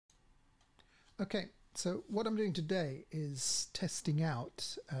Okay, so what I'm doing today is testing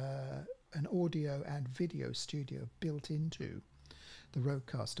out an audio and video studio built into the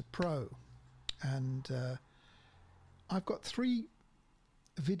Rodecaster Pro. And I've got 3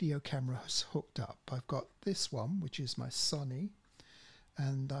 video cameras hooked up. I've got this one, which is my Sony,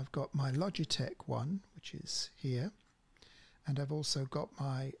 and I've got my Logitech one, which is here, and I've also got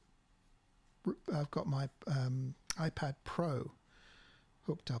my iPad Pro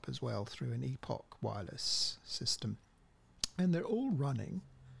hooked up as well through an Epoch wireless system, and they're all running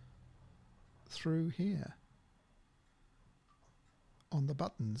through here on the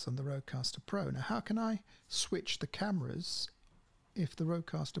buttons on the Rodecaster Pro. Now, how can I switch the cameras if the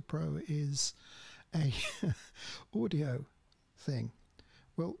Rodecaster Pro is a audio thing?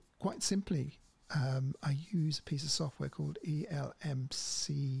 Well, quite simply, I use a piece of software called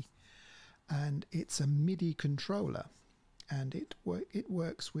ELMC, and it's a MIDI controller, and it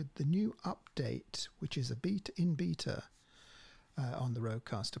works with the new update, which is a beta on the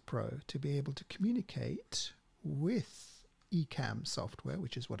Rodecaster Pro, to be able to communicate with Ecamm software,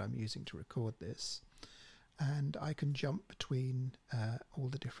 which is what I'm using to record this, and I can jump between all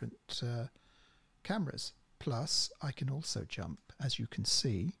the different cameras. Plus, I can also jump, as you can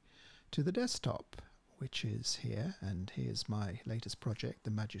see, to the desktop, which is here, and here's my latest project,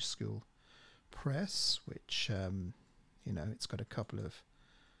 the Majuscule Press, which you know, it's got a couple of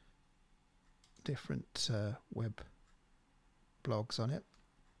different web blogs on it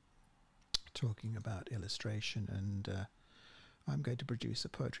talking about illustration, and I'm going to produce a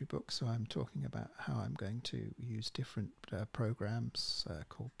poetry book, so I'm talking about how I'm going to use different programs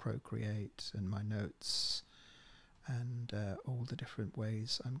called Procreate, and my notes, and all the different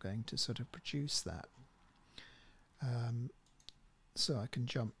ways I'm going to sort of produce that. So I can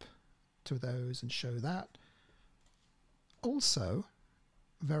jump to those and show that. Also,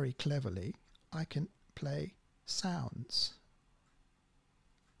 very cleverly, I can play sounds,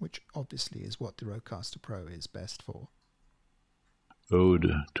 which obviously is what the Rodecaster Pro is best for.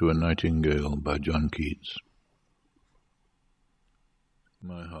 Ode to a Nightingale by John Keats.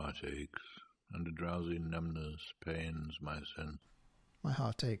 My heart aches, and a drowsy numbness pains my sense. My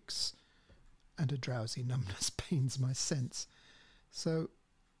heart aches, and a drowsy numbness pains my sense. So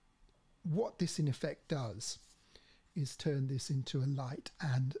what this in effect does is turn this into a light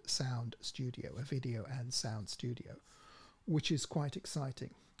and sound studio, a video and sound studio, which is quite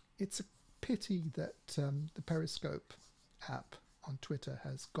exciting. It's a pity that the Periscope app on Twitter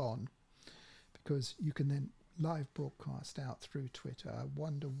has gone, because you can then live broadcast out through Twitter. I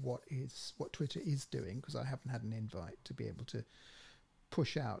wonder what Twitter is doing, because I haven't had an invite to be able to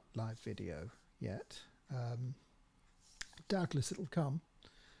push out live video yet. Doubtless it'll come.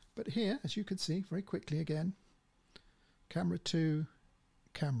 But here, as you can see very quickly again, camera 2,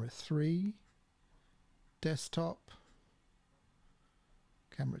 camera 3, desktop,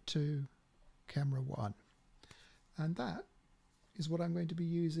 camera 2, camera 1. And that is what I'm going to be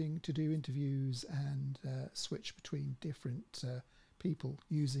using to do interviews and switch between different people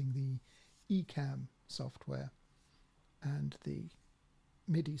using the Ecamm software and the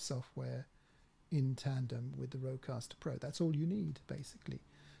MIDI software in tandem with the Rodecaster Pro. That's all you need, basically.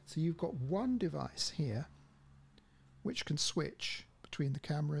 So you've got one device here which can switch between the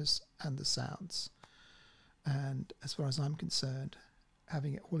cameras and the sounds. And as far as I'm concerned,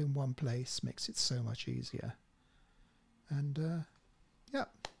 having it all in one place makes it so much easier. And yeah,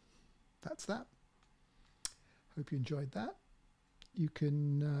 that's that. Hope you enjoyed that. You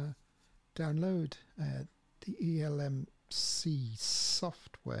can download the ELMC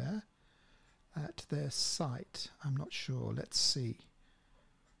software at their site. I'm not sure. Let's see.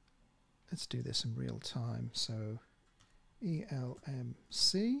 Let's do this in real time. So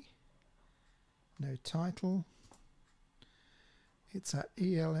ELMC, no title. It's at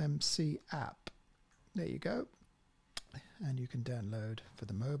ELMC app. There you go. And you can download for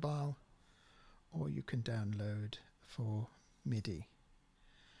the mobile, or you can download for MIDI.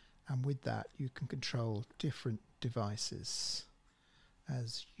 And with that, you can control different devices,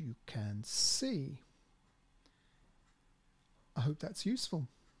 as you can see. I hope that's useful.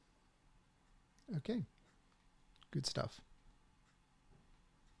 Okay, good stuff.